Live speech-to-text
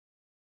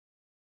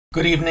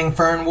Good evening,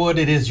 Fernwood.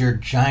 It is your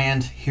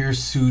giant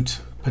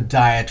hirsute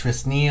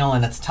podiatrist Neil,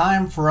 and it's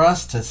time for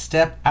us to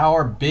step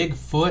our big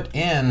foot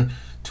in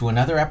to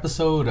another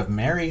episode of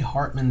Mary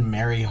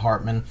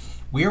Hartman.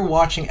 We are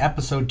watching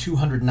episode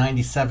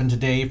 297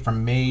 today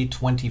from May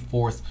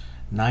 24th,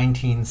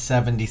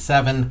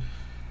 1977.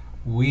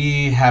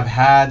 We have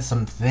had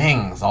some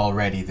things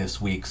already this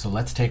week, so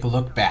let's take a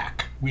look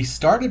back. We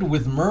started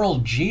with Merle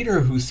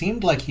Jeter, who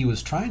seemed like he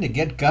was trying to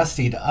get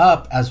gussied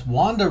up as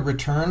Wanda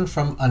returned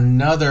from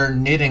another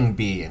knitting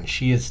bee, and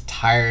she is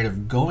tired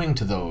of going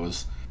to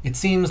those. It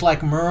seems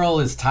like Merle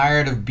is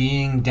tired of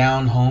being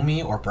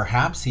down-homey, or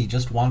perhaps he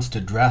just wants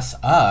to dress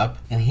up,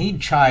 and he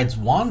chides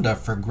Wanda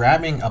for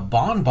grabbing a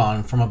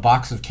bonbon from a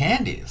box of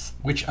candies,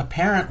 which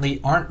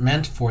apparently aren't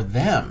meant for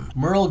them.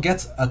 Merle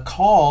gets a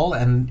call,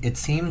 and it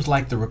seems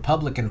like the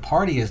Republican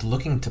Party is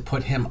looking to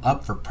put him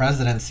up for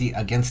presidency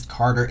against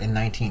Carter in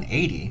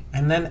 1980.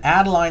 And then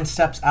Adeline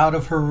steps out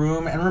of her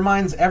room and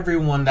reminds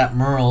everyone that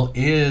Merle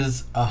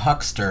is a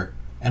huckster,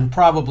 and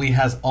probably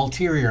has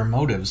ulterior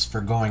motives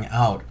for going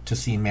out to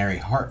see Mary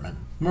Hartman.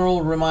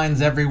 Merle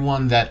reminds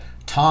everyone that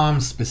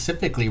Tom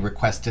specifically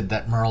requested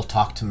that Merle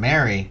talk to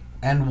Mary,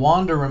 and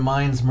Wanda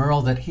reminds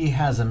Merle that he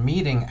has a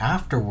meeting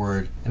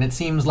afterward, and it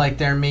seems like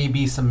there may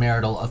be some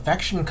marital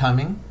affection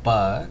coming,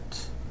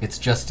 but it's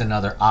just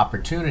another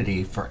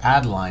opportunity for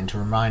Adeline to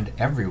remind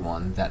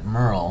everyone that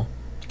Merle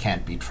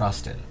can't be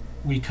trusted.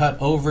 We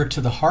cut over to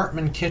the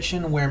Hartman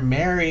kitchen where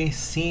Mary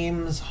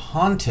seems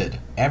haunted.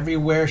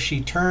 Everywhere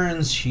she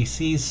turns, she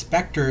sees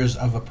specters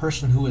of a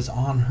person who is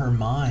on her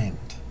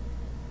mind.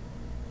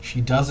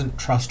 She doesn't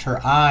trust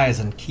her eyes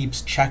and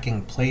keeps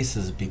checking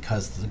places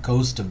because the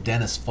ghost of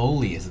Dennis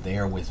Foley is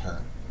there with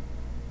her.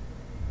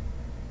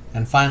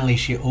 And finally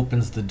she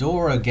opens the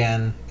door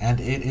again,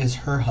 and it is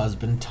her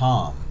husband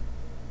Tom.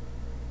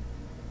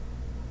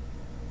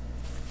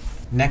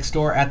 Next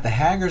door at the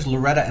Haggers,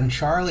 Loretta and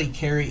Charlie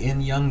carry in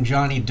young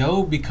Johnny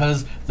Doe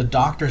because the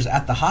doctors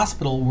at the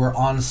hospital were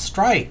on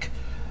strike.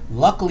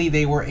 Luckily,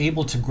 they were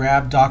able to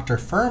grab Dr.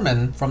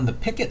 Furman from the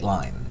picket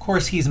line. Of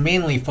course, he's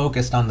mainly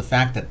focused on the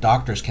fact that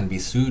doctors can be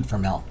sued for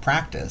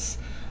malpractice,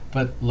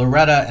 but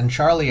Loretta and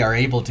Charlie are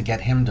able to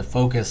get him to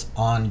focus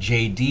on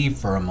JD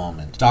for a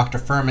moment. Dr.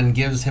 Furman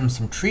gives him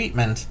some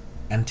treatment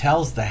and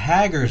tells the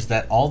Haggers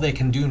that all they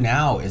can do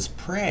now is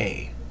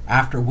pray.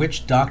 After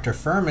which Dr.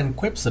 Furman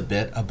quips a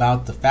bit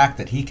about the fact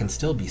that he can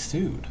still be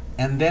sued.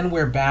 And then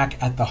we're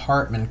back at the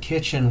Hartman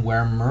kitchen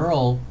where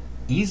Merle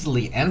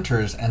easily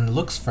enters and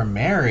looks for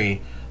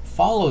Mary,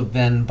 followed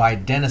then by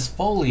Dennis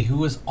Foley,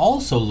 who is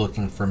also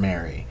looking for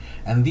Mary.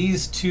 And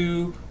these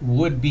two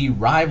would-be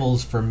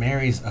rivals for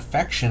Mary's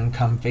affection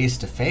come face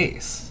to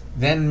face.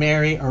 Then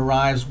Mary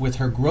arrives with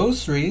her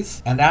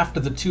groceries, and after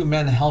the two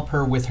men help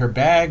her with her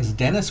bags,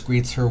 Dennis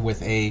greets her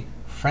with a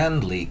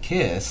friendly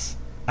kiss.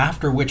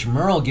 After which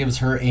Merle gives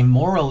her a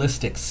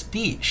moralistic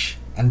speech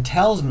and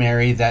tells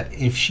Mary that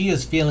if she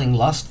is feeling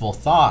lustful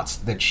thoughts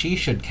that she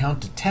should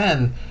count to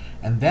 10,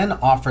 and then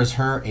offers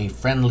her a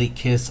friendly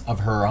kiss of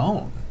her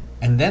own.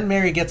 And then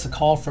Mary gets a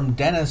call from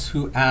Dennis,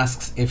 who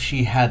asks if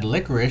she had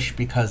licorice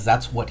because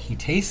that's what he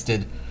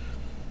tasted,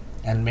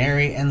 and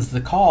Mary ends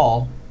the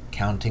call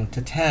counting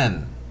to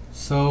 10.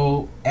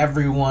 So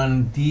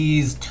everyone,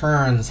 these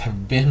turns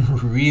have been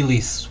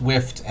really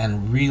swift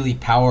and really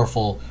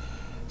powerful.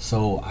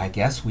 So I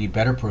guess we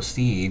better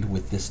proceed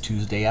with this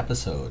Tuesday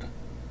episode.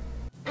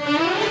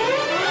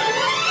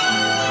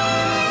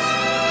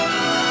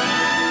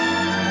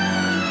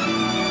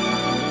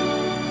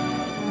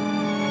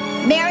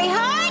 Mary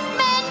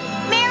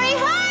Hartman! Mary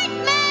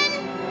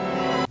Hartman!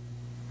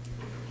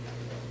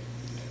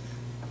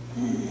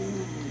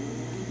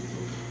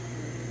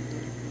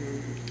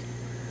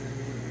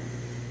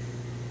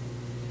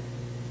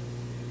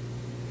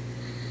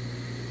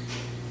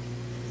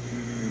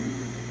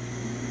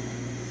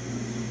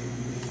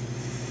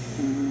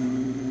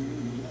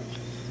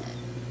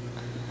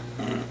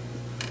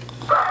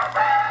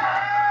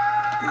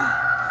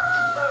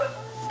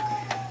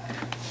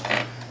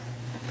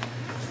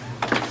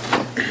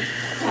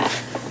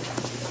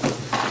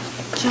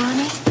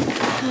 Johnny?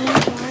 Hi,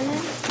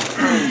 darling.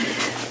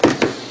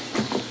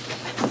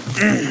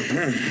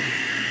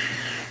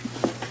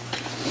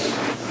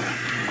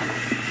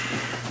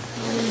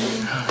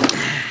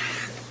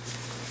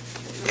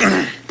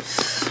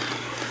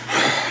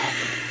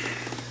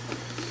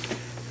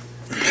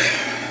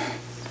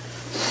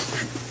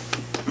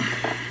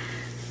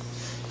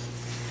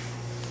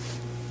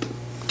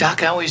 Doc,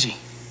 how is he?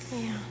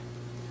 Yeah.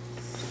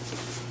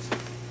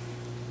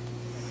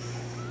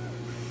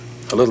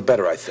 A little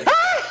better, I think.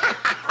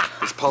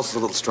 His pulse is a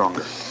little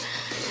stronger.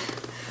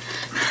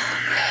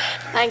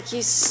 Thank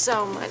you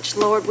so much,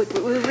 Lord. We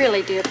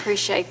really do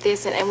appreciate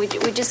this, and we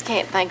just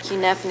can't thank you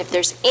enough. And if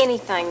there's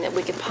anything that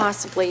we could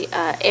possibly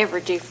ever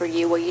do for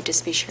you, well, you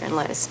just be sure and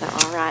let us know,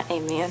 all right?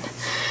 Amen.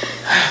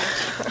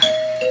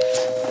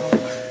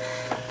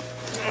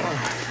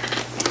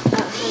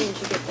 How did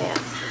you get that?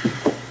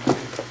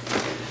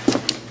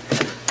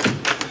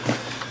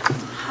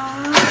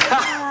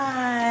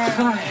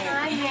 Hi.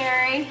 Hi,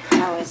 Mary.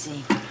 How is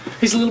he?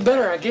 He's a little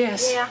better, I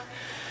guess. Yeah.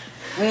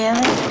 Really?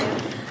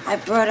 I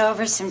brought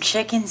over some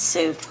chicken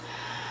soup.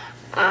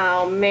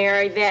 Oh,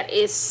 Mary, that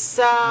is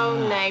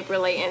so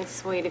neighborly and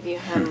sweet of you,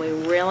 hon. We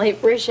really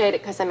appreciate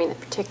it because, I mean,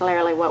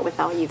 particularly what with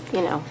all you've,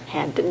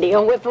 had to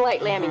deal with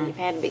lately. I mean, you've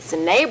had to be so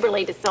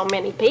neighborly to so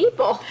many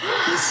people.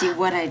 You see,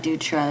 what I do,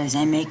 Charlie, is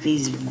I make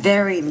these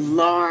very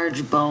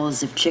large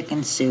bowls of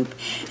chicken soup,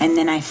 and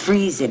then I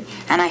freeze it,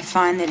 and I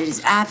find that it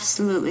is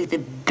absolutely the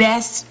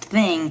best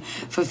thing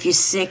for if you're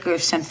sick or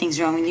if something's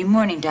wrong with you.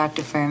 Morning,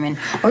 Dr. Furman.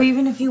 Or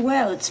even if you're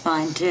well, it's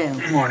fine, too.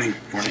 Morning.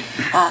 Morning.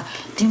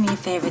 Do me a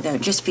favor, though.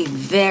 Just be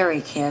very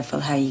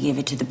careful how you give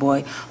it to the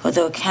boy.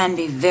 Although it can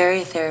be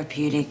very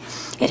therapeutic,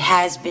 it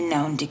has been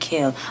known to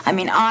kill. I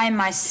mean, I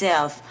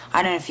myself,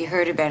 I don't know if you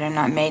heard about it or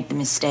not, made the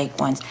mistake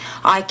once.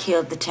 I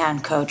killed the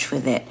town coach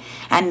with it.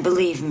 And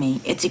believe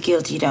me, it's a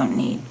guilt you don't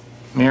need.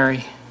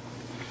 Mary,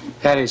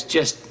 that is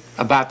just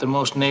about the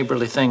most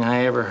neighborly thing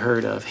I ever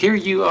heard of. Here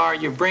you are,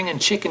 you're bringing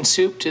chicken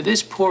soup to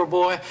this poor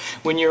boy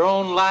when your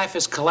own life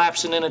is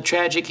collapsing in a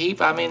tragic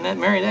heap. I mean,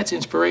 Mary, that's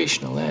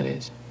inspirational, that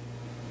is.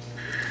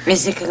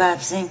 Is it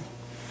collapsing?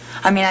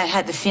 I mean, I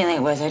had the feeling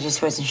it was. I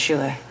just wasn't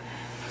sure.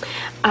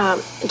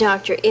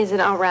 Doctor, is it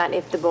all right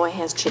if the boy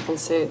has chicken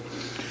soup?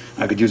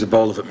 I could use a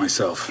bowl of it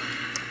myself.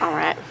 All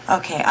right.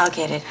 Okay, I'll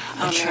get it.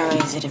 Oh, Charlie,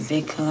 is it a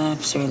big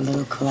collapse or a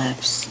little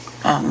collapse?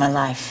 Oh, my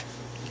life.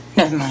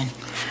 Never mind.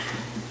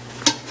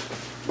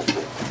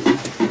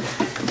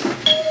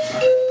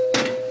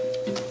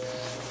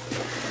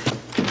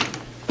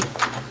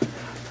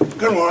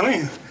 Good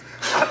morning.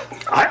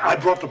 I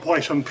brought the boy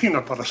some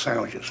peanut butter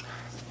sandwiches.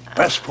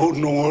 Best food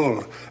in the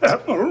world.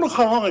 Look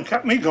how long it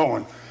kept me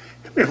going.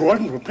 If it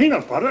wasn't for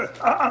peanut butter,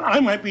 I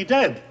might be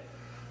dead.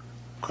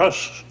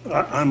 Because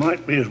I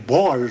might be as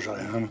bored as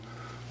I am.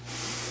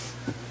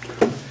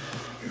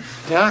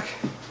 Doc,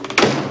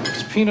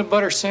 is peanut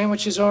butter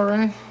sandwiches all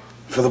right?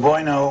 For the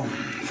boy, no.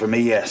 For me,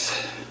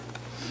 yes.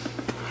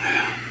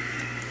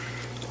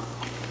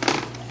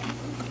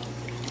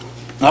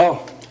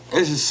 Oh,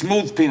 this is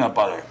smooth peanut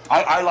butter.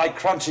 I like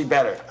crunchy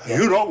better.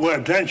 You don't wear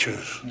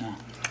dentures. No.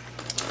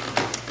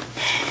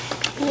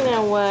 You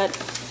know what?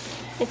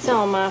 It's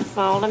all my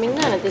fault. I mean,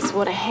 none of this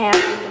would have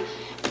happened.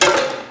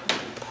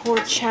 Poor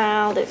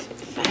child,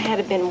 if I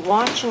had been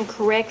watching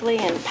correctly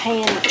and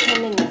paying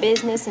him in the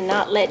business and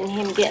not letting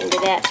him get into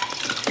that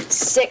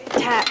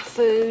sick-type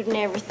food and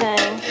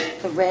everything.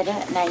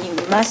 Loretta, now you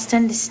must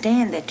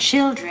understand that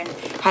children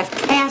have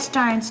cast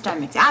iron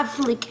stomachs,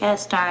 absolutely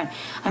cast iron.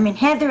 I mean,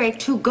 Heather ate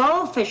 2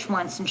 goldfish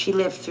once and she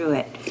lived through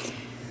it.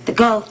 The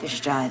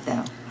goldfish died,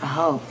 though, I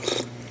hope.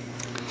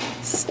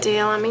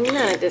 Still, I mean,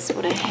 none of this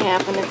would have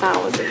happened if I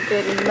was a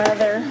good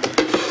mother.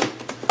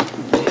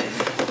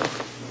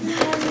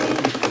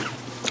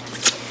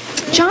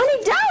 Johnny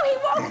Doe, he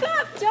woke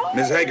up, Joe.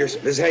 Ms. Hagers,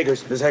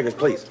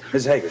 please.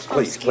 Ms. Hagers,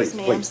 please, Excuse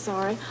me, please. I'm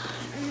sorry.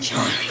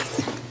 Charles.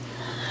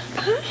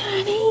 Hi,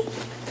 honey.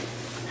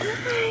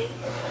 Hi.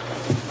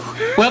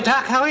 Well,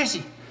 Doc, how is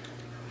he?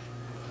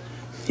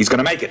 He's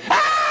gonna make it. He's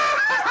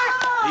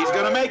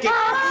gonna make it.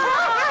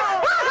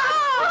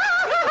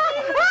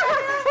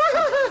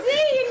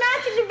 See, you're not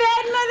such a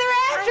bad mother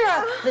after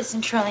all.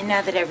 Listen, Charlie,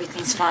 now that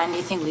everything's fine, do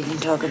you think we can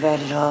talk about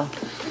it all?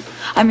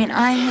 I mean,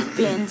 I have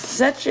been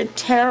such a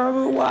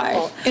terrible wife.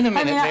 Oh, in a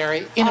minute,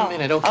 Mary. In a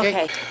minute,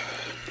 okay? Okay.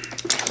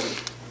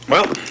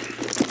 Well,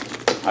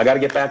 I gotta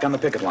get back on the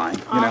picket line.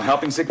 You know,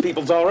 helping sick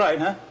people's all right,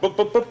 huh? Boop,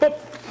 boop, boop, boop.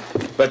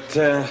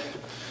 But,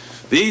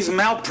 these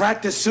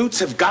malpractice suits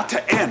have got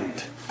to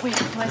end. Well,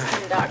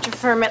 listen, Dr.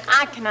 Furman,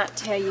 I cannot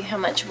tell you how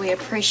much we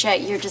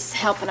appreciate you just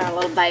helping our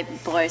little baby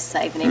boy,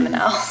 saving him and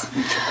all.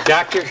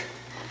 Doctor,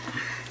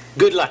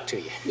 good luck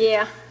to you.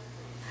 Yeah.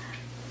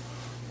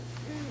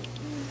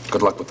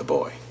 Good luck with the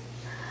boy.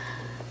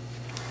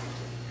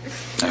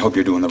 I hope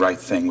you're doing the right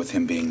thing with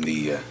him being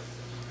the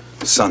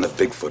son of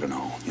Bigfoot and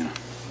all, you know.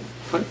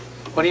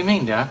 What do you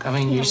mean, Doc? I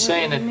mean, you're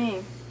saying that... What do you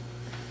mean?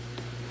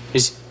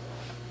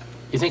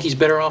 You think he's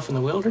better off in the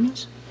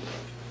wilderness?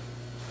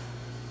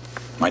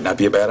 Might not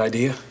be a bad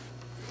idea.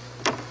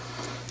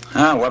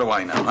 Ah, what do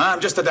I know? I'm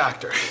just a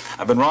doctor.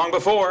 I've been wrong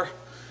before.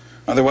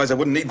 Otherwise, I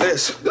wouldn't need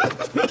this.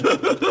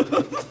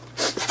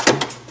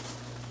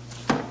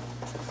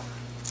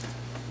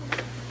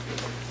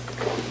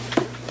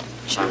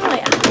 Charlie,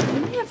 I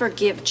would never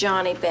give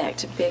Johnny back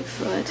to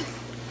Bigfoot.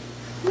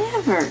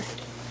 Never.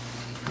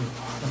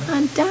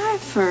 I'd die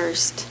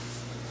first.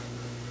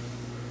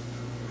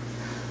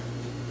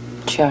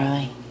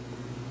 Charlie,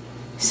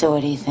 so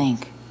what do you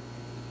think?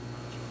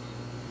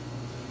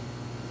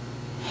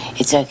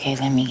 It's okay,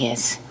 let me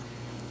guess.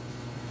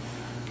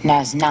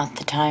 Now's not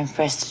the time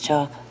for us to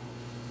talk.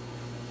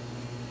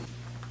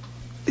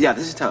 Yeah,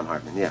 this is Tom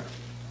Hartman, yeah.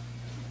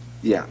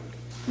 Yeah,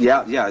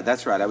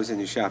 that's right. I was in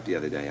your shop the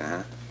other day,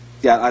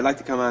 Yeah, I'd like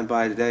to come on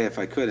by today if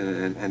I could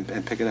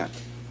and pick it up.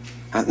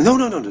 No,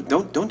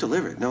 don't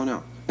deliver it.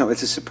 No,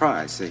 it's a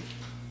surprise, see.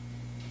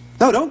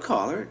 No, don't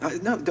call her.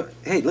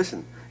 Hey,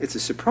 listen, it's a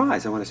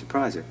surprise. I want to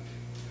surprise her.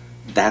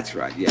 That's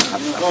right, yeah.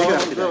 I'll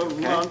pick it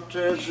up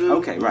today, okay?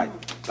 Okay, right.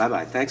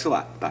 Bye-bye. Thanks a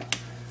lot. Bye.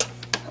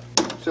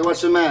 So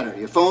what's the matter?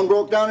 Your phone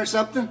broke down or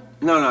something?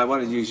 No, I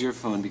wanted to use your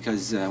phone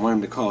because I wanted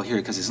him to call here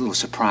because it's a little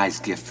surprise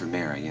gift for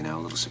Mary, you know,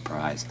 a little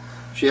surprise.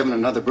 She having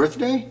another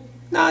birthday?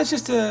 No, it's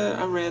just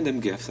a random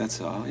gift, that's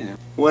all, you know.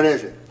 What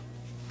is it?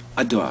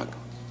 A dog.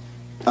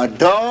 A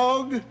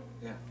dog?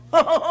 Yeah.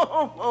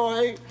 Oh,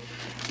 boy.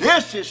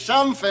 This is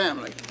some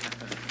family.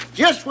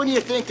 Just when you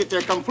think that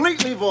they're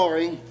completely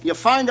boring, you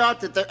find out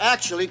that they're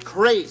actually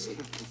crazy.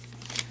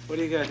 What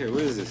do you got here?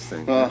 What is this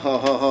thing?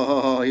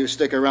 Oh, you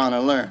stick around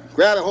and learn.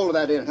 Grab a hold of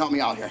that and help me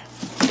out here.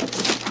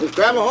 Just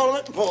grab a hold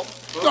of it and pull.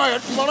 Go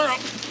ahead, pull it up.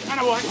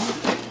 Attaboy.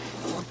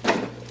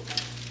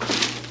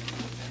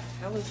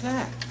 What was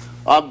that?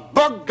 A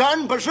bug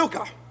gun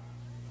bazooka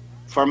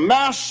for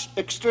mass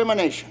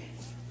extermination.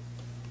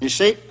 You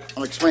see?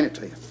 I'll explain it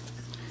to you.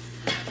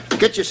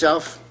 Get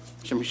yourself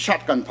some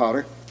shotgun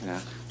powder. Yeah.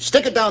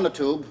 Stick it down the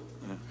tube.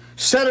 Yeah.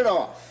 Set it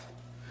off.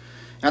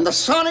 And the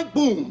sonic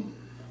boom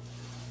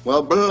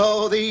will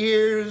blow the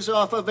ears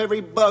off of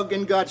every bug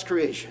in God's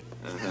creation.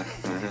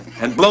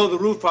 And blow the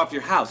roof off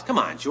your house. Come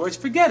on, George,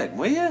 forget it,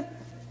 will you?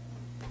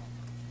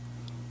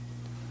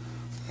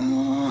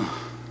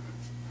 Oh.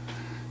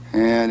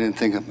 Yeah, I didn't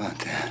think about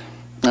that.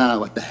 Ah,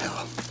 what the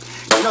hell.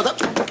 You know that...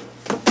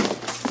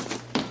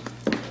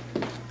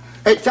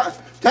 Hey, Tom.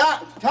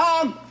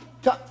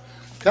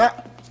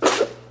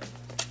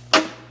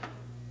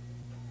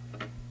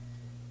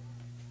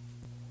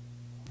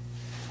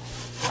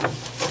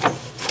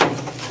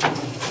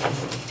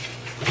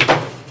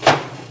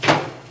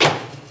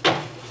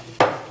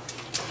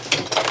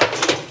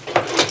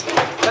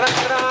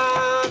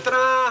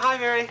 Hi,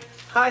 Mary.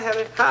 Hi,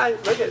 Heather. Hi,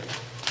 look at it.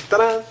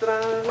 Ta-da,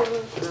 ta-da.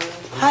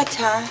 Hi,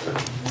 Tom.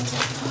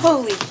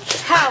 Holy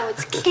cow,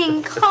 it's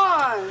King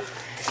Kong.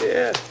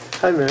 Yeah.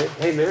 Hi, Mary.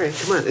 Hey, Mary,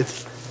 come on.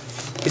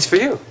 It's for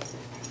you.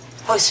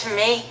 Oh, it's for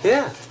me?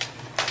 Yeah.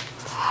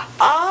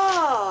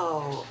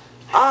 Oh,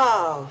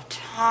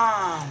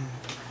 Tom.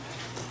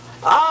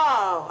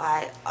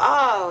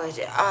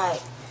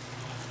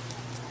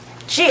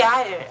 Gee,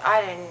 I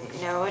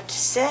didn't know what to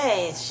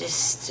say. It's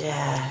just,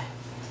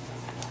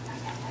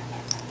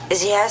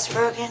 is he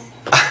housebroken?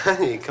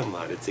 Honey, come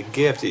on, it's a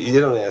gift.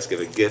 You don't ask if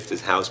a gift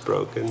is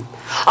housebroken.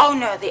 Oh,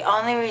 no, the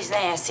only reason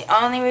I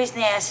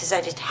asked is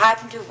I just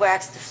happened to have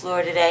waxed the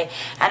floor today,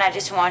 and I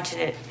just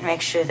wanted to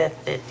make sure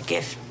that the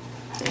gift,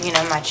 you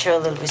know, might show a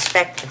little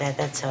respect for that,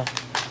 that's all.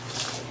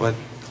 What?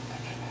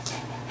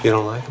 You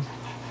don't like him?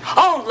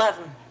 Oh, love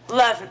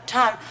him.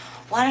 Tom,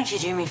 why don't you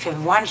do me a favor?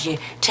 Why don't you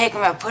take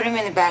him out, put him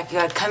in the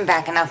backyard, come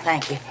back, and I'll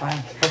thank you for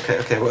him.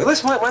 Okay. Well,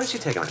 listen, why don't you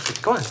take him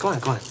out? Go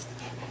on.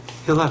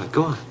 He'll love it.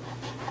 Go on.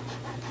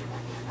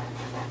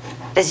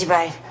 Does he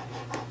bite?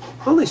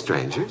 Only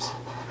strangers.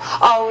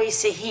 Oh, you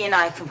see, he and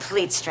I are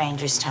complete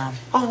strangers, Tom.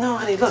 Oh, no,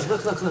 honey, look.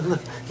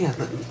 Yeah,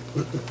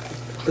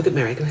 look at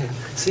Mary, go ahead.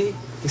 See?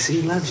 You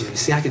see, he loves you. You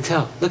see, I can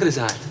tell. Look at his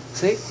eyes.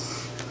 See?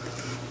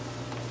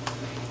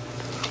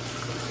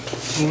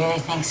 You really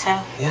think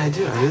so? Yeah, I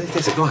do. I really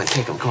think so. Go on,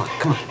 take him. Go on.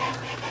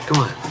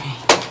 Okay.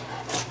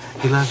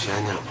 He loves you,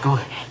 I know. Go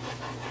on.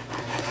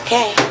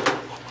 Okay.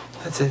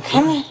 That's it.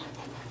 Come on.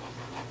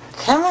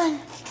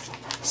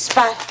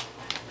 Spot.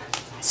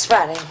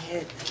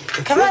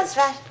 Come on,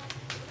 Spot.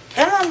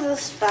 Come on, little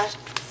Spot.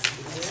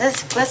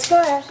 Let's go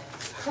out.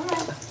 Come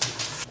on.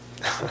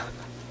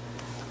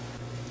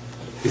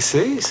 You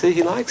see,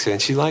 he likes her,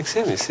 and she likes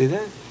him. You see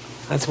that?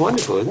 That's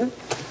wonderful, isn't it?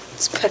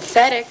 It's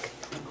pathetic.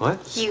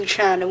 What? You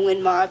trying to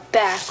win my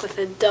back with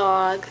a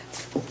dog.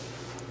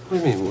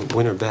 What do you mean,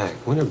 win her back?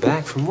 Win her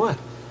back from what?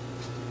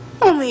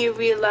 Only a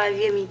real live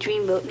yummy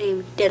dreamboat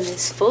named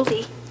Dennis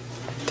Foley.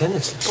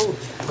 Dennis Foley?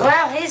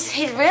 Well, he's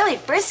really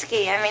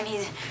frisky. I mean,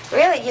 he's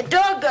really... Your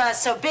dog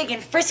so big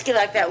and frisky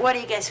like that, what do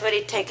you guess? What do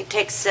you take? It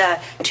takes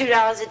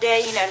 $2 a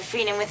day, you know, to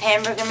feed him with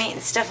hamburger meat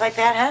and stuff like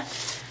that, huh?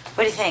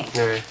 What do you think?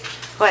 Mary.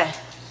 What?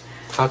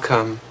 How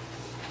come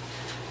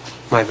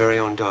my very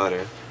own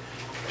daughter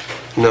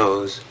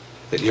knows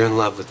that you're in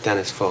love with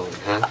Dennis Foley,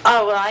 huh?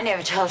 Oh, well, I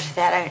never told her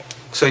that.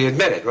 So you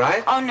admit it,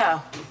 right? Oh,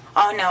 no,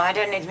 I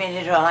don't admit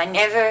it at all. I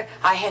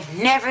have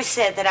never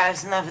said that I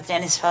was in love with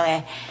Dennis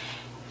Foley.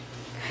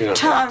 You don't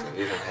Tom. have to.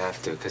 You don't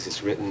have to, because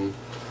it's written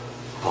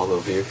all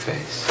over your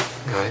face,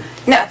 right?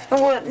 No,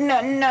 well,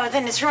 no,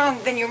 then it's wrong.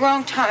 Then you're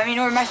wrong, Tom. I mean,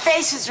 or my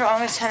face is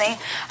wrong or something.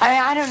 I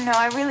mean, I don't know.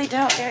 I really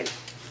don't.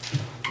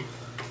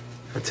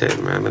 I'll tell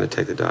you, Mary, I'm going to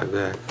take the dog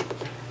back.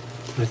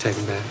 I'm going to take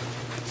him back.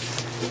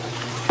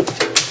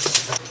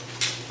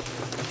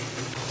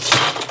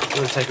 I'm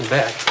going to take him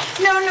back.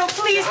 No,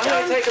 please I'm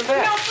don't. gonna take him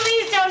back. No,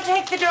 please don't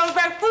take the dog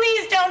back.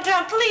 Please don't,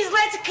 Tom. Please,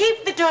 let's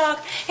keep the dog.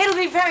 It'll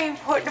be very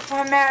important for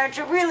our marriage.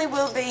 It really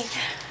will be.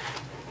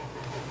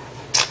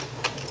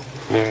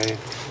 Mary,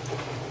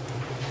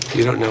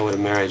 you don't know what a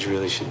marriage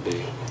really should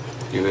be.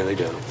 You really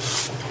don't.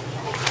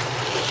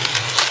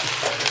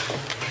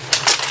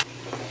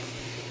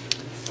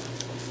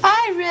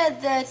 I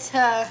read that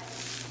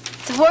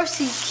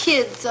divorcee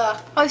kids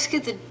always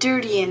get the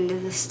dirty end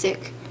of the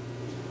stick.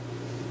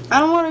 I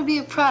don't want to be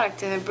a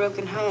product of a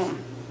broken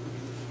home.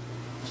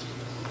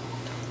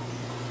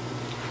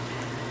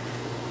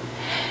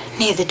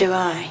 Neither do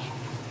I.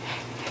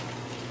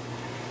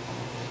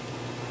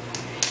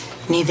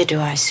 Neither do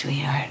I,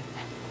 sweetheart.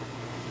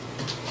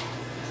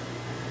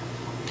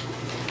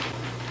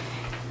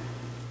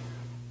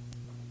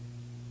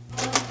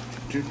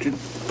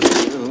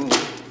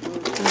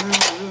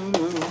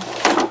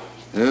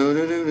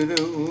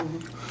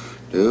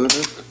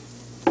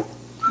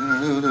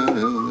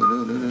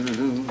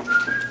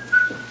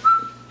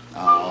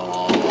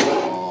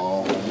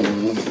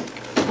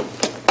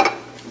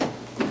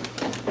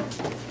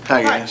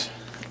 Hi, guys.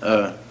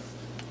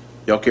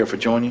 Y'all care if I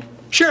join you?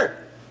 Sure.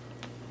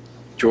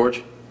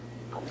 George?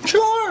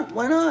 Sure,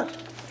 why not?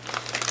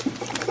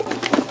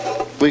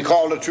 We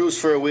called a truce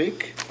for a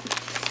week.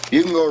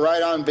 You can go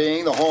right on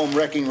being the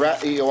home-wrecking rat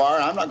that you are.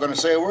 I'm not going to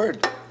say a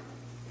word.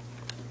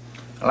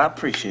 Well, I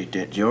appreciate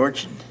that,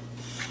 George. And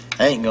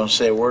I ain't gonna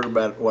say a word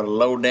about what a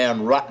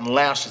low-down, rotten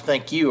louse I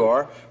think you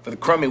are for the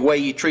crummy way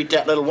you treat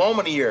that little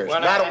woman of yours.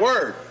 Well, not a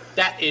word.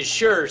 That is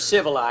sure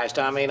civilized.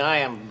 I mean, I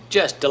am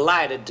just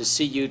delighted to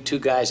see you two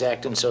guys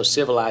acting so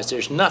civilized.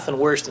 There's nothing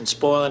worse than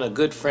spoiling a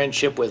good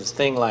friendship with a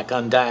thing like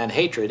undying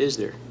hatred, is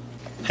there?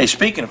 Hey,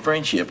 speaking of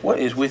friendship, what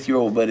is with your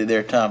old buddy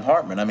there, Tom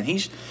Hartman? I mean,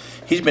 he's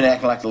been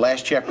acting like the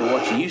last chapter of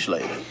What You Used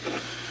lately.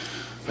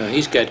 Well,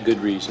 he's got good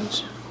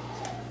reasons.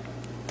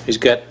 He's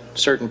got a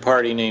certain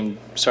party named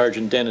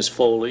Sergeant Dennis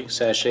Foley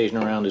sashaying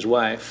around his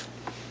wife.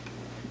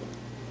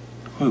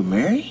 Who,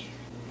 Mary?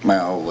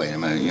 Well, wait a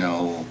minute, you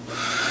know,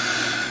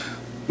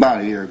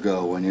 about a year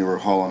ago when you were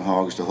hauling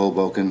hogs to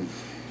Hoboken,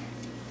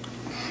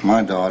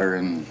 my daughter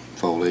and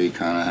Foley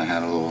kind of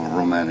had a little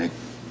romantic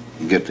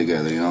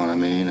get-together, you know what I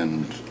mean?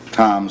 And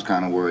Tom's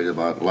kind of worried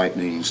about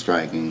lightning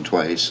striking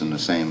twice in the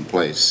same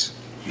place.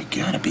 You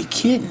gotta be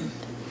kidding.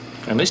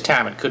 And this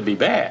time it could be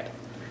bad.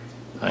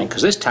 I mean,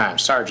 because this time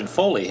Sergeant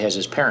Foley has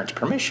his parents'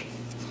 permission.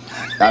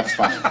 That's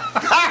funny.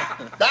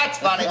 That's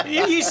funny.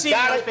 You see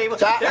those people?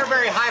 They're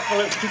very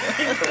highfalutin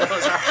people,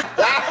 those are.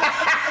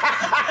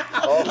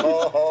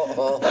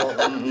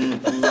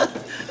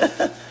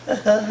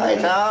 Hi,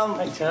 Tom.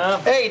 Hi,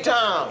 Tom. Hey,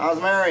 Tom.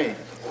 How's Mary?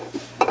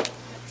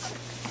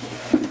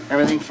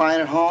 Everything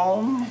fine at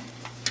home?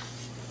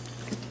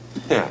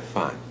 Yeah,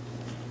 fine.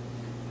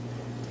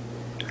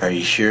 Are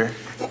you sure?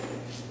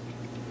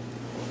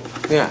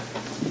 Yeah.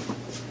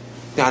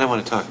 Yeah, I don't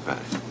want to talk about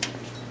it.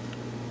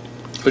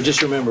 But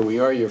just remember, we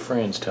are your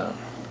friends, Tom.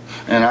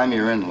 And I'm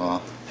your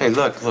in-law. Hey,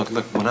 look.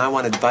 When I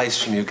want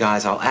advice from you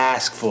guys, I'll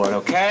ask for it,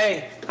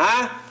 okay?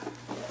 Huh?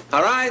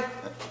 All right?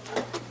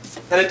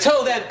 And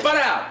until then, butt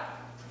out!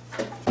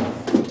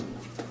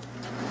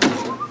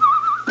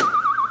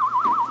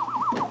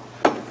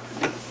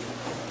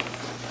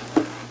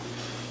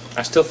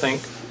 I still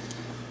think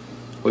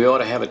we ought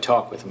to have a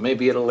talk with him,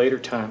 maybe at a later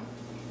time.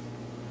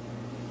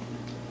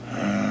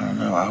 I don't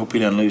know. I hope he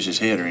doesn't lose his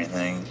head or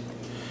anything.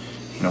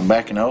 You know,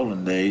 back in the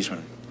olden days when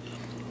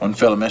one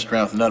fella messed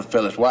around with another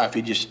fella's wife,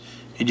 he'd just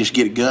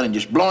get a gun and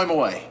just blow him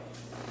away.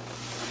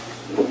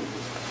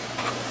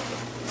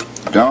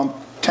 Don't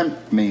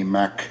tempt me,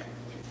 Mac.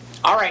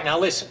 All right, now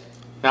listen.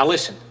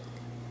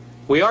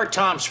 We are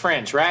Tom's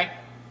friends, right?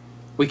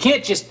 We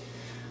can't just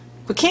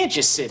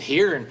sit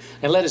here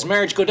and let his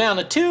marriage go down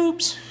the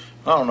tubes.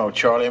 I don't know,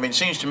 Charlie. I mean, it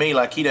seems to me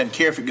like he doesn't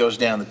care if it goes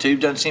down the tube.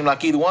 Doesn't seem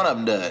like either one of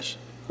them does.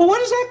 Well, what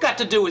has that got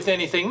to do with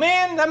anything,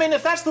 man? I mean,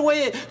 if that's the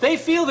way they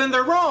feel, then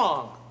they're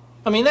wrong.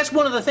 I mean, that's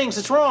one of the things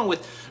that's wrong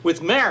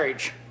with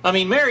marriage. I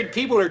mean, married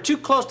people are too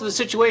close to the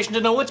situation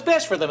to know what's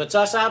best for them. It's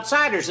us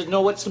outsiders that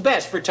know what's the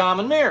best for Tom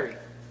and Mary.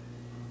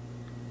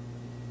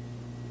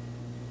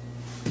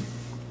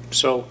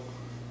 So,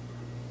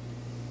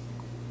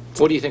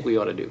 what do you think we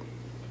ought to do?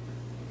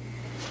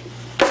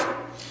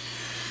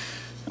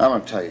 I'm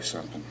going to tell you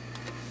something.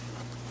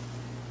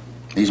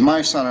 He's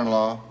my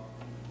son-in-law,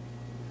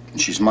 and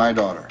she's my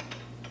daughter.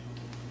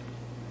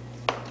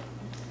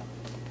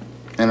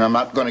 And I'm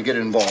not going to get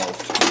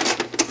involved.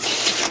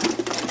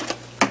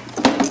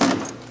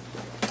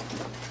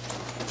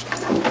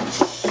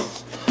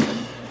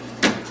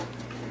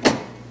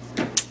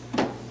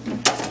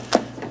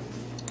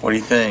 What do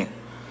you think?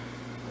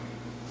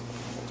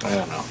 I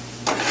don't know.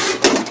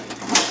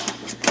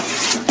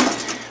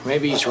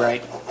 Maybe he's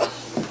right.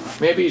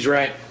 Maybe he's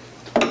right.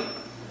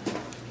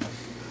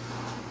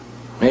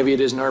 Maybe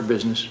it isn't our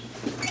business.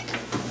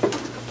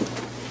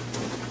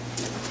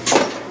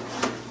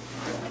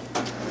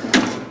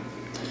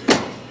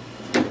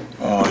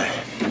 Boy,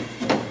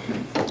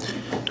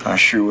 I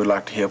sure would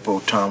like to help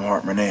old Tom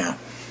Hartman out.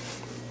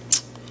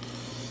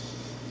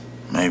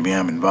 Maybe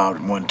I'm involved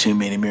in one too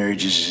many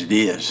marriages as it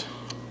is.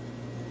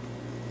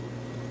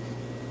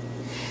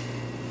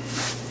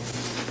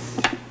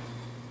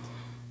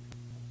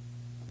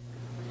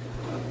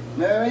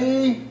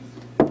 Mary?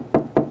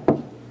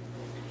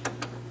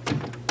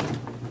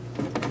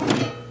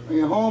 Are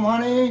you home,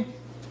 honey?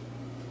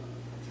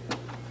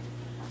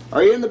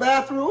 Are you in the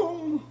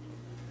bathroom?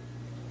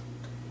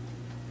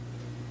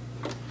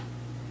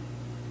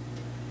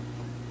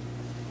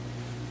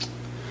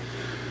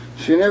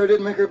 She never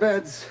did make her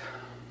beds.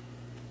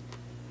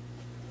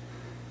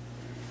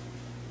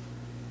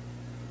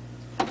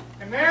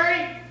 Hey,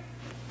 Mary?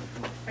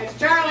 It's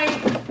Charlie.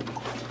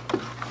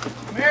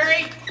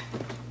 Mary?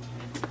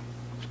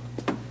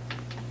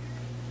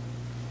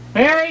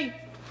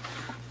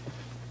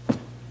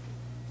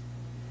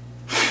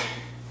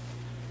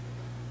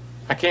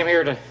 came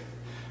here to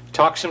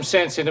talk some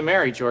sense into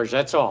Mary, George,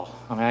 that's all.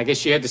 I mean, I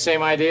guess you had the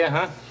same idea,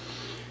 huh?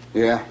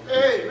 Yeah.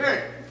 Hey,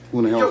 Mary.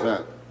 Who the hell's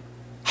that?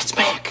 That's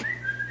Mac.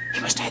 He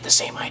must have had the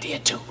same idea,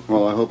 too.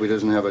 Well, I hope he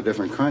doesn't have a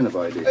different kind of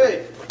idea.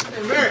 Hey,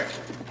 Mary.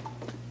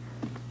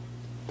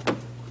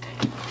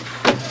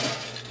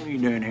 What are you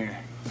doing here?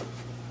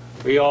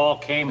 We all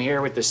came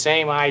here with the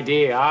same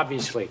idea,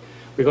 obviously.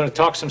 We're going to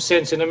talk some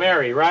sense into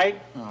Mary,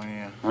 right? Oh,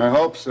 yeah. I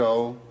hope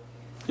so.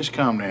 Just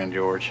calm down,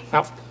 George.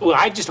 Now, well,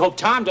 I just hope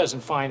Tom doesn't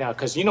find out,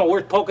 because, you know,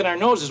 we're poking our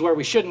noses where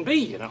we shouldn't be,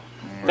 you know.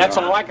 Yeah. That's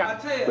all I got.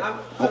 I'll tell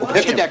you,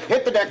 Hit the deck,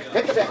 hit the deck,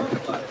 hit the deck. I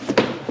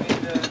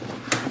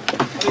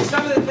mean,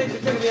 some of the things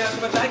are going to be out,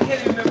 but I can't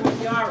even remember what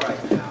they are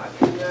right now.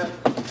 I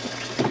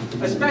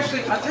mean,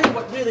 especially, I'll tell you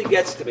what really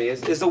gets to me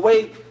is the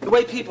way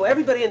people,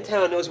 everybody in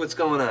town knows what's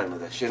going on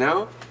with us, you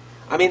know?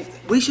 I mean,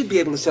 we should be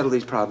able to settle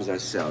these problems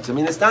ourselves. I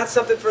mean, it's not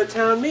something for a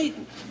town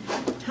meeting.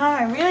 Tom,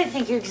 I really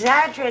think you're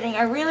exaggerating.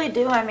 I really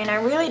do. I mean, I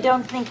really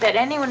don't think that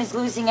anyone is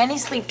losing any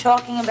sleep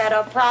talking about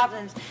our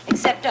problems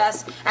except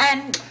us.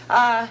 And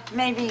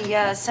maybe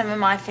some of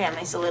my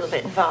family's a little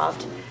bit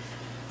involved.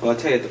 Well, I'll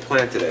tell you, at the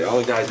plant today,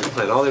 all the guys in the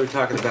plant, all they were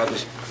talking about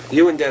was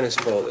you and Dennis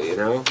Foley, you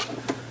know?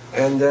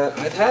 And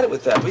I've had it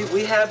with that.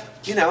 We have,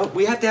 you know,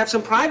 we have to have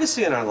some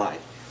privacy in our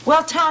life.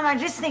 Well, Tom, I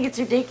just think it's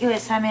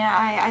ridiculous. I mean,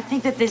 I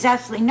think that there's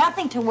absolutely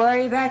nothing to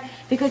worry about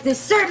because there's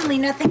certainly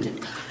nothing to...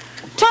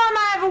 Tom,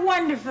 I have a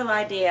wonderful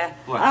idea.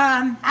 What?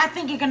 I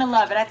think you're going to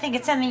love it. I think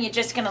it's something you're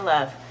just going to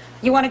love.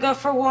 You want to go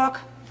for a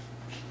walk?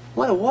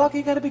 What, a walk?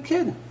 You gotta be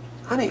kidding.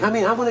 Honey, I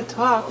mean, I want to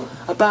talk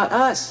about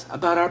us,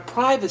 about our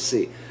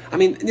privacy. I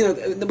mean, you know,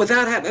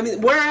 without having... I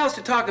mean, where else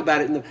to talk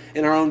about it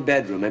in our own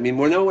bedroom? I mean,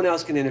 where no one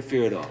else can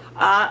interfere at all.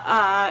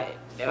 I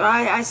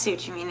see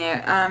what you mean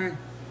there.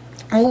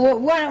 Well,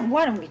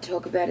 why don't we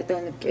talk about it, though,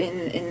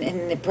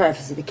 in the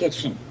privacy of the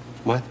kitchen?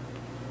 What?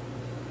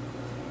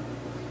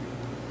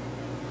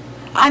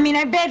 I mean,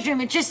 our bedroom,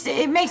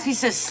 it makes me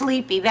so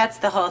sleepy. That's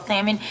the whole thing.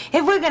 I mean,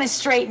 if we're going to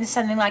straighten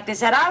something like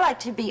this out, I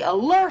like to be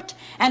alert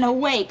and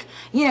awake,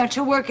 you know,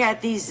 to work out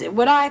these,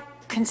 what I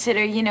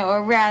consider, you know,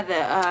 a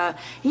rather,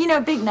 you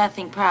know, big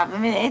nothing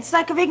problem. It's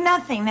like a big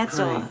nothing, that's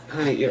all.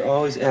 Honey, you're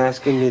always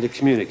asking me to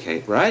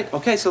communicate, right?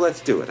 Okay, so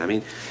let's do it. I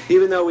mean,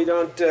 even though we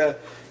don't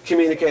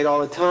communicate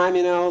all the time,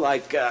 you know,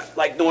 like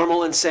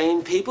normal and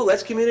sane people,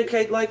 let's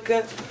communicate like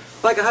a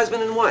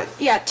husband and wife.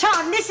 Yeah,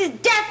 Tom, this is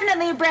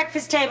definitely a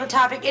breakfast table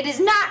topic. It is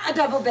not a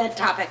double bed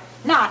topic.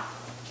 Not.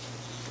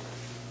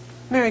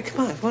 Mary,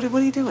 come on. What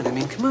are you doing? I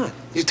mean, come on.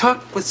 You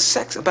talk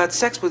about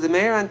sex with the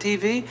mayor on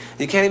TV?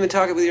 You can't even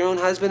talk it with your own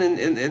husband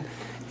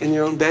in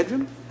your own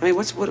bedroom? I mean,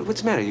 what's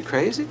the matter? You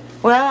crazy?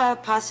 Well,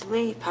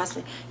 possibly.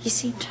 You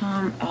see,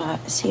 Tom,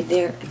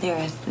 there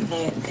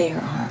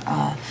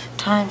are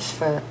times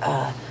for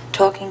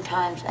talking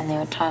times, and there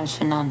are times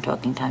for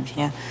non-talking times,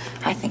 you know.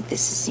 I think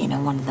this is, you know,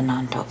 one of the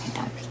non-talking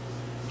times.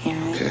 You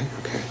know what I mean?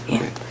 Okay.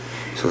 Yeah.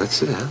 So let's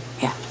sit down.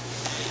 Yeah.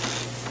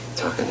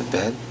 Talking in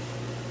bed.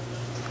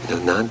 You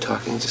know,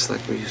 non-talking just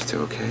like we're used to,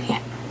 okay?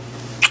 Yeah.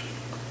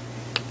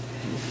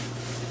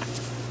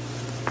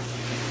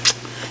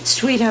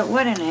 Sweetheart,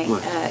 why don't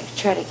I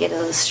try to get a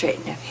little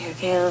straightened up here,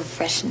 okay? A little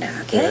freshened up,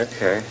 okay?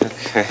 Okay.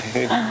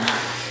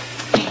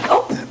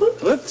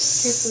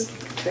 Whoops.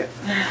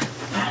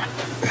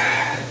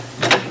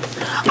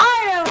 I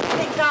don't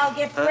think I'll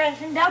get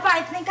freshened up.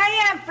 I think I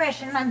am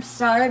freshened. I'm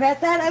sorry about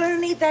that. I don't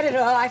need that at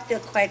all. I feel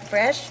quite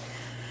fresh.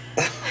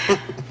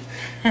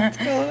 What's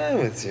going on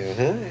with you,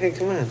 huh? Hey,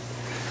 come on.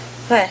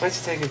 What? Why don't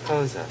you take your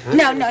clothes off, huh?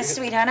 No,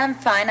 sweetheart, I'm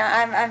fine.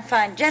 I'm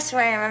fine. Just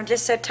where I am. I'm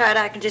just so tired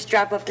I can just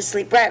drop off to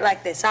sleep right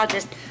like this. I'll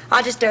just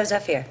doze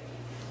off here.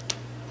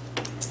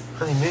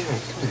 Honey, Mary,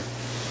 come here.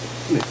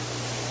 Come here.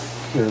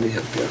 Come here, let me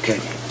help you, okay?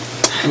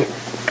 Come here.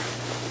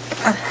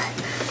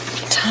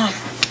 Tom.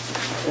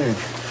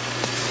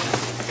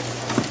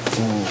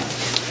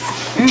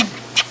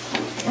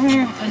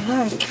 I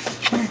like.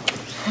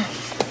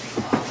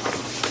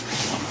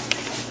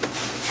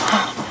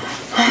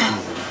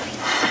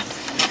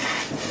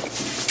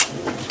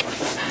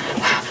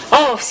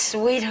 Oh,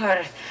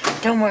 sweetheart.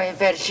 Don't worry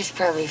about it. It's just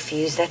probably a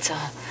fuse, that's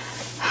all.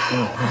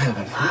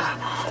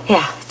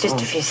 Yeah,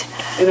 just a fuse.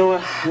 You know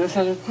what?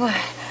 What?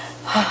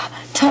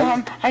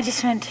 Tom, I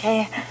just want to tell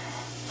you,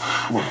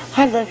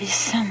 I love you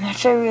so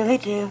much. I really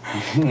do.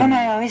 And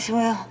I always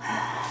will.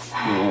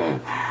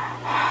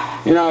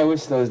 You know, I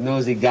wish those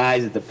nosy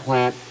guys at the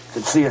plant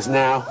could see us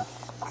now.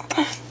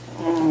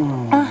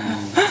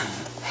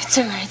 It's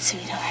all right,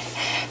 sweetheart.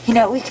 You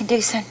know what we can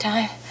do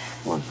sometime?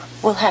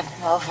 We'll have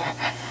them over.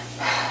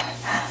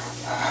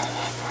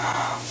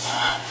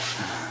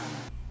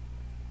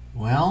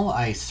 Well,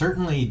 I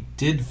certainly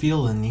did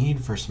feel the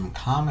need for some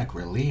comic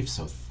relief,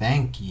 so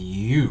thank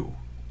you.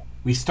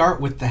 We start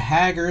with the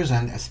Haggers,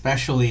 and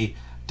especially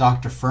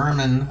Dr.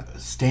 Furman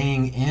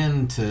staying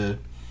in to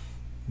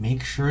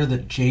make sure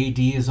that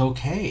JD is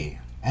okay.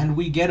 And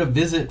we get a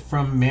visit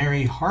from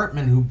Mary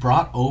Hartman, who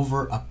brought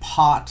over a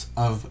pot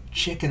of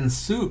chicken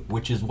soup,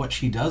 which is what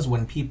she does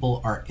when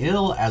people are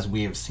ill, as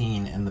we have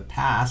seen in the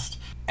past.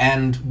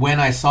 And when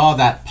I saw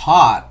that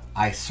pot,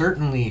 I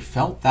certainly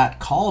felt that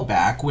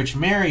callback, which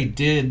Mary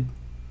did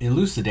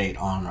elucidate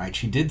on, right?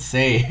 She did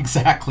say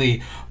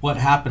exactly what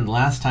happened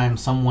last time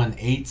someone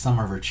ate some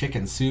of her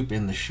chicken soup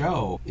in the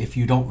show. If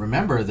you don't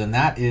remember, then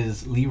that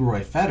is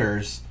Leroy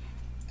Fetters,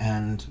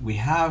 and we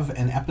have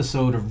an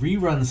episode of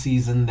rerun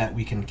season that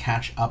we can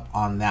catch up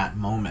on that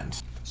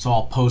moment. So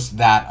I'll post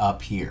that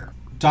up here.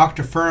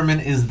 Dr. Furman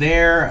is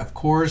there. Of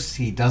course,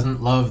 he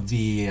doesn't love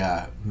the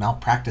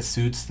malpractice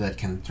suits that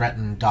can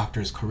threaten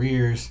doctors'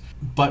 careers.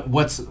 But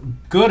what's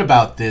good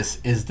about this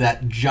is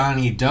that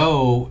Johnny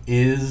Doe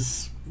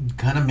is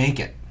gonna make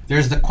it.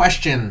 There's the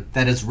question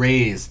that is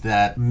raised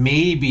that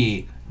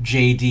maybe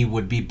JD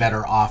would be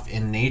better off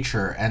in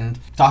nature, and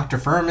Dr.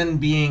 Furman,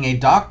 being a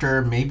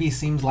doctor, maybe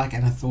seems like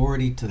an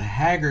authority to the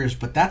Haggers,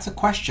 but that's a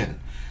question.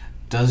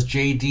 Does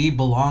JD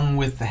belong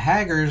with the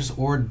Haggers,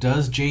 or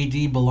does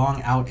JD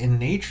belong out in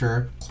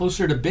nature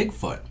closer to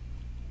Bigfoot?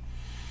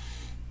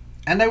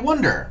 And I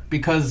wonder,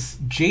 because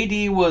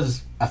JD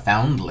was a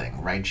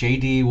foundling, right?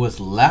 JD was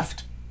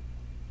left,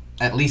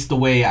 at least the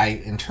way I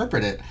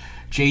interpret it,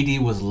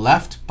 JD was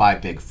left by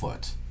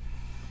Bigfoot.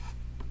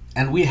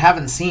 And we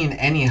haven't seen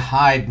any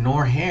hide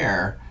nor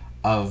hair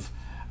of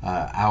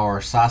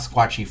our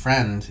Sasquatchy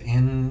friend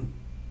in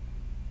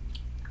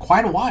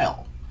quite a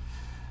while.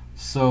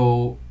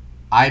 So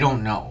I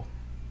don't know.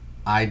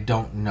 I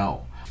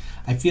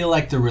feel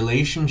like the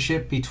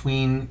relationship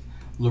between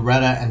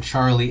Loretta and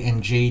Charlie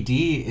and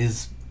JD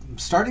is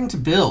starting to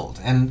build,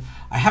 and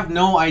I have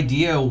no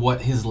idea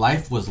what his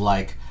life was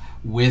like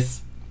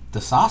with the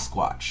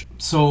Sasquatch.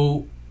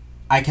 So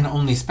I can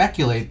only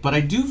speculate, but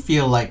I do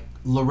feel like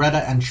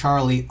Loretta and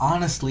Charlie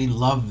honestly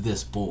love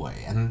this boy,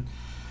 and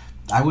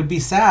I would be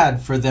sad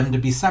for them to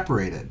be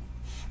separated.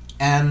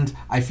 And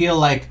I feel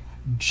like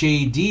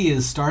JD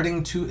is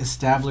starting to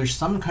establish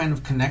some kind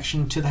of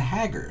connection to the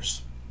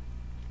Haggers.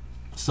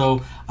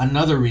 So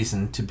another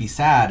reason to be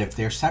sad if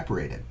they're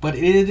separated. But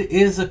it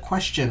is a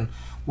question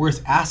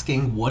worth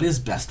asking, what is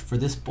best for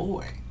this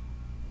boy?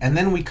 And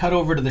then we cut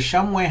over to the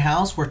Shumway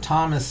house, where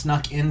Tom has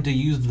snuck in to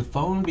use the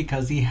phone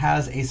because he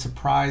has a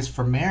surprise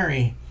for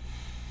Mary.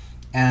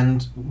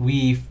 And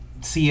we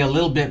see a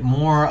little bit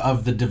more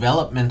of the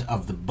development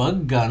of the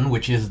bug gun,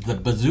 which is the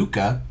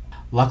bazooka.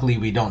 Luckily,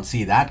 we don't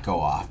see that go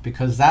off,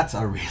 because that's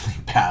a really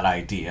bad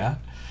idea.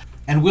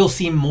 And we'll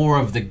see more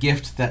of the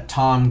gift that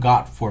Tom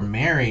got for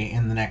Mary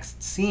in the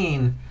next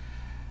scene,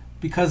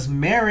 because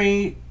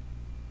Mary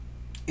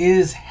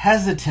is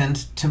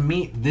hesitant to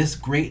meet this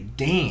Great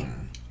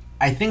Dane.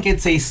 I think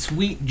it's a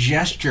sweet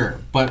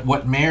gesture, but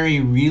what Mary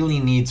really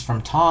needs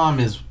from Tom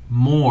is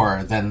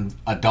more than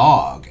a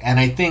dog. And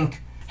I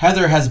think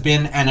Heather has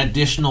been an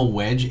additional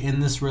wedge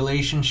in this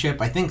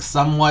relationship. I think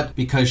somewhat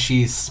because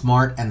she's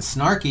smart and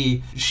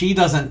snarky, she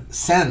doesn't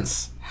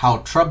sense how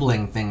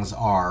troubling things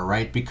are,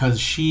 right? Because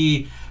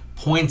she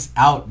points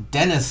out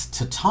Dennis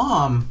to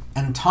Tom,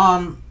 and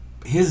Tom,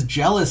 his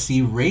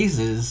jealousy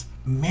raises.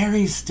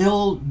 Mary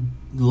still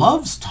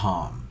loves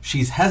Tom.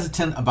 She's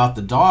hesitant about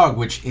the dog,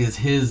 which is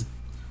his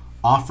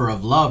offer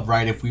of love,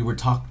 right? If we were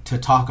to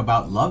talk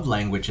about love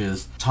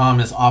languages,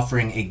 Tom is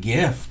offering a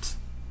gift.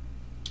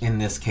 In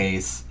this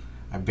case,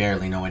 I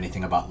barely know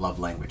anything about love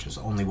languages,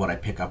 only what I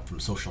pick up from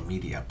social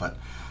media. But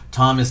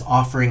Tom is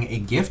offering a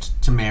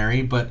gift to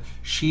Mary, but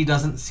she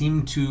doesn't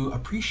seem to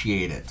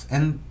appreciate it.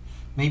 And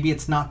maybe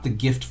it's not the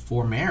gift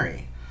for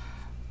Mary.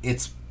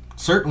 It's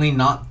certainly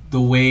not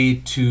the way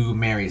to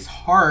Mary's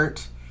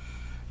heart.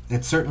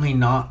 It's certainly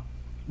not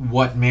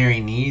what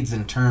Mary needs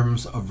in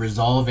terms of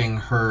resolving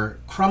her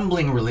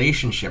crumbling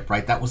relationship,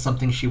 right? That was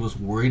something she was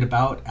worried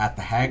about at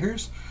the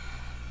Haggers.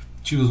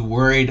 She was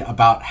worried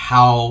about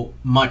how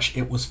much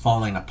it was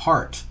falling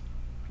apart.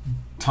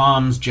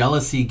 Tom's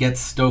jealousy gets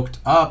stoked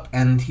up,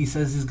 and he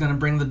says he's going to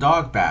bring the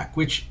dog back,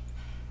 which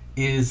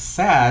is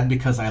sad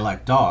because I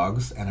like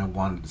dogs and I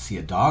wanted to see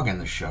a dog in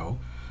the show.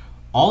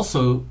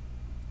 Also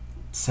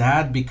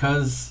sad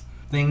because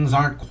things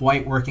aren't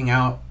quite working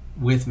out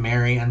with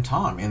Mary and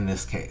Tom in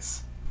this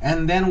case.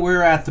 And then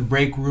we're at the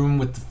break room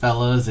with the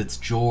fellas. It's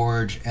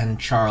George and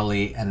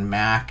Charlie and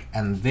Mac,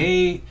 and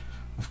they,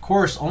 of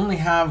course, only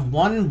have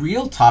one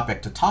real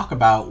topic to talk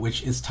about,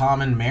 which is Tom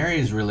and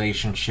Mary's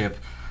relationship.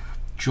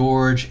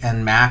 George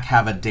and Mac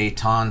have a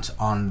détente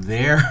on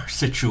their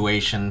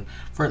situation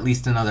for at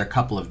least another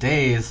couple of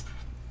days.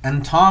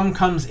 And Tom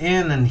comes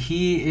in and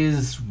he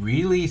is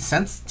really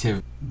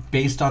sensitive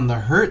based on the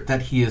hurt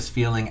that he is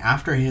feeling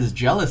after his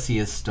jealousy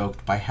is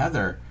stoked by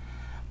Heather.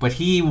 But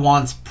he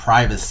wants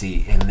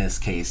privacy in this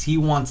case. He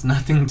wants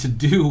nothing to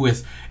do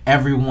with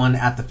everyone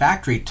at the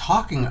factory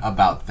talking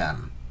about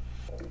them.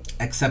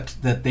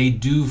 Except that they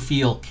do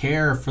feel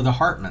care for the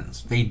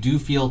Hartmans. They do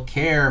feel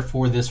care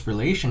for this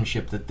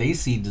relationship that they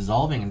see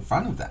dissolving in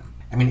front of them.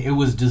 I mean, it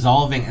was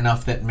dissolving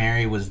enough that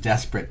Mary was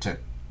desperate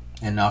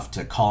enough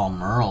to call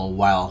Merle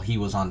while he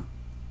was on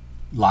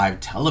live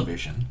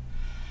television.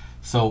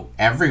 So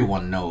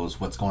everyone knows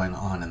what's going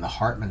on in the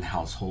Hartman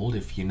household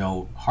if you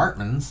know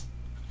Hartmans.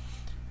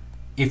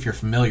 if you're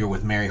familiar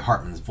with Mary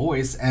Hartman's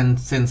voice. And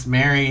since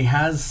Mary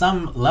has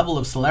some level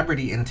of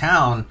celebrity in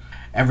town,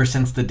 ever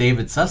since the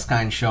David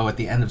Susskind show at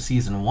the end of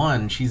season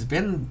 1, she's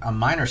been a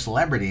minor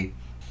celebrity.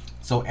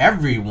 So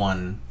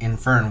everyone in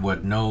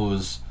Fernwood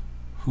knows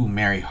who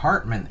Mary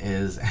Hartman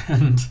is,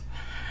 and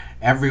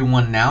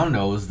everyone now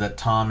knows that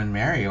Tom and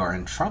Mary are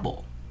in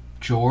trouble.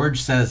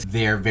 George says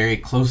they're very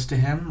close to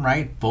him,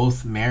 right?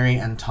 Both Mary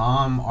and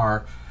Tom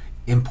are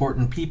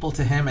important people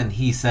to him, and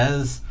he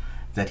says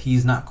that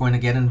he's not going to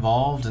get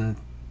involved, and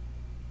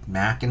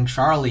Mac and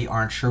Charlie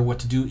aren't sure what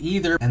to do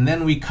either. And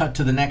then we cut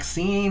to the next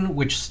scene,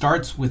 which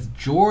starts with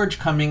George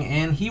coming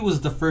in. He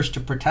was the first to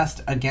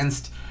protest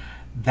against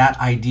that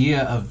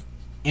idea of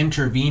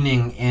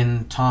intervening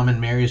in Tom and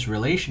Mary's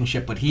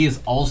relationship, but he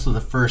is also the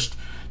first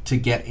to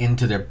get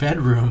into their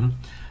bedroom,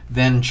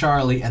 then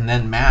Charlie, and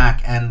then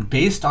Mac. And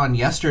based on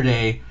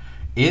yesterday,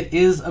 it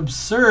is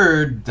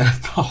absurd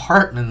that the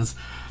Hartmans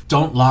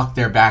don't lock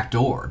their back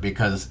door,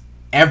 because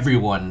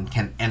everyone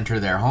can enter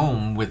their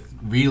home with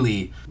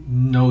really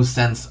no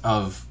sense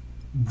of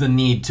the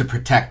need to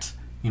protect,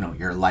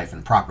 your life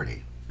and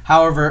property.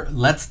 However,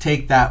 let's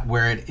take that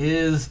where it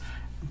is.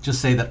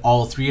 Just say that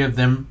all three of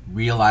them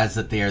realize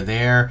that they are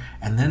there,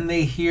 and then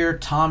they hear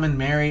Tom and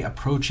Mary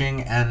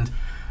approaching, and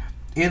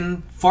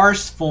in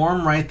farce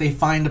form, right, they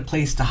find a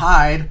place to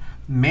hide.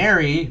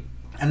 Mary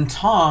and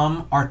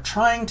Tom are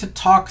trying to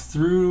talk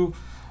through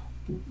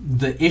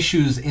the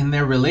issues in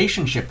their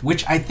relationship,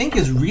 which I think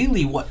is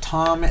really what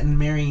Tom and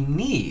Mary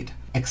need,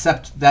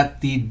 except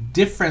that the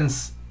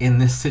difference in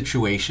this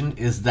situation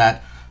is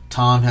that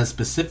Tom has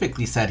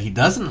specifically said he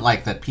doesn't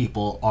like that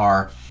people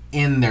are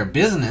in their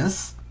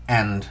business,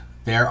 and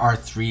there are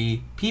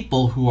 3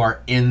 people who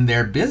are in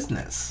their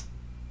business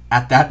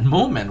at that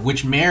moment,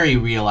 which Mary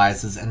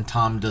realizes and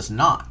Tom does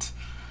not.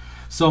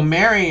 So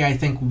Mary, I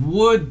think,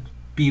 would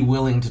be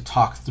willing to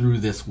talk through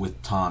this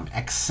with Tom,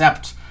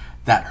 except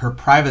that her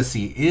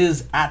privacy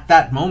is at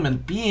that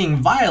moment being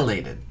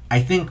violated. I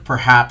think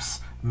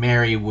perhaps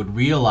Mary would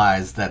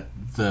realize that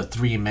the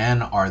 3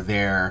 men are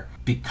there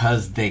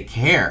because they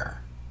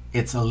care.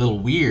 It's a little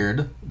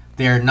weird.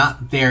 They're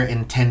not there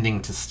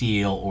intending to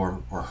steal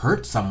or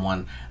hurt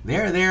someone.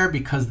 They're there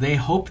because they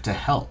hope to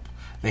help.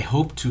 They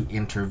hope to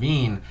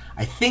intervene.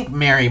 I think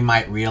Mary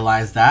might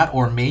realize that,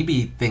 or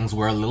maybe things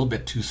were a little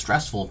bit too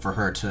stressful for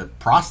her to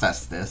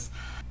process this.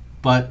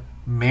 But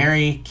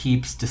Mary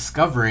keeps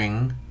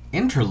discovering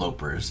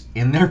interlopers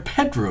in their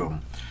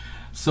bedroom.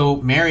 So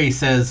Mary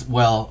says,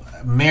 well,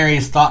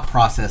 Mary's thought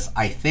process,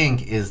 I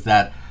think, is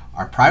that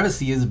our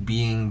privacy is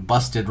being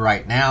busted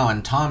right now,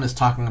 and Tom is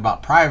talking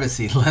about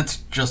privacy. Let's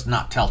just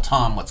not tell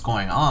Tom what's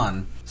going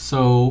on.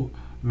 So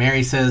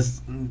Mary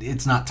says,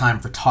 it's not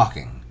time for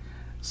talking.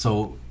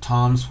 So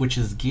Tom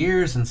switches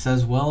gears and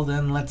says, well,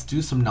 then let's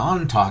do some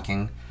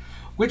non-talking,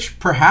 which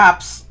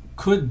perhaps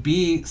could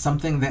be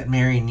something that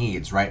Mary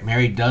needs, right?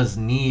 Mary does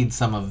need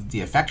some of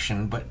the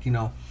affection, but,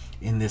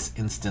 in this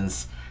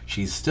instance,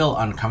 she's still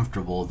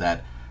uncomfortable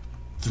that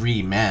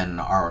 3 men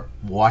are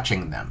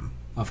watching them.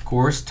 Of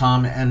course,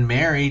 Tom and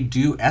Mary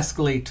do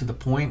escalate to the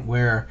point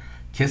where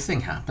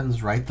kissing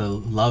happens, right? The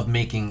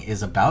lovemaking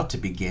is about to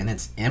begin.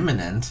 It's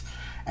imminent.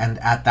 And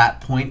at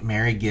that point,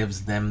 Mary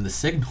gives them the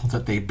signal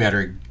that they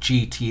better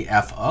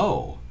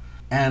GTFO.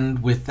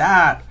 And with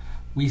that,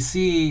 we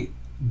see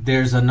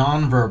there's a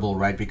nonverbal,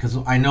 right? Because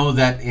I know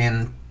that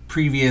in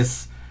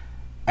previous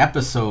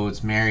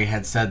episodes, Mary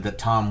had said that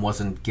Tom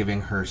wasn't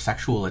giving her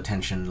sexual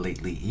attention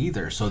lately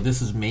either. So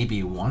this is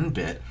maybe one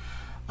bit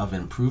of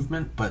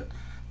improvement, but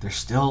there's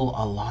still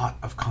a lot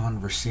of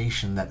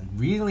conversation that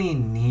really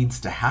needs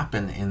to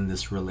happen in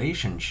this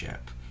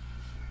relationship.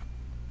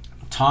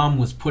 Tom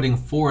was putting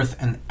forth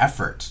an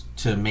effort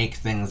to make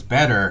things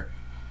better,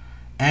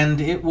 and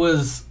it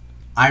was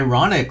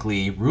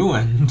ironically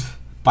ruined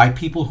by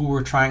people who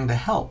were trying to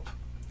help.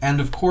 And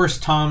of course,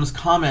 Tom's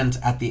comment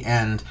at the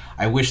end,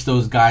 I wish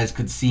those guys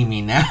could see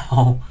me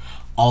now,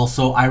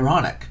 also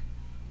ironic.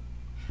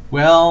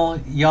 Well,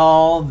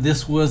 y'all,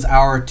 this was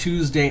our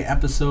Tuesday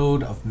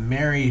episode of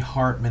Mary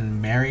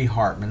Hartman, Mary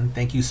Hartman.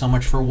 Thank you so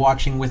much for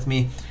watching with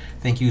me.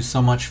 Thank you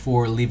so much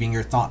for leaving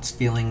your thoughts,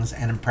 feelings,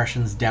 and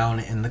impressions down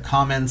in the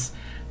comments.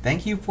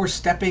 Thank you for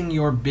stepping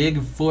your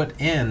big foot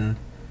in,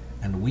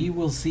 and we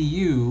will see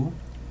you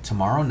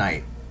tomorrow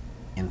night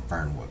in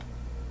Fernwood.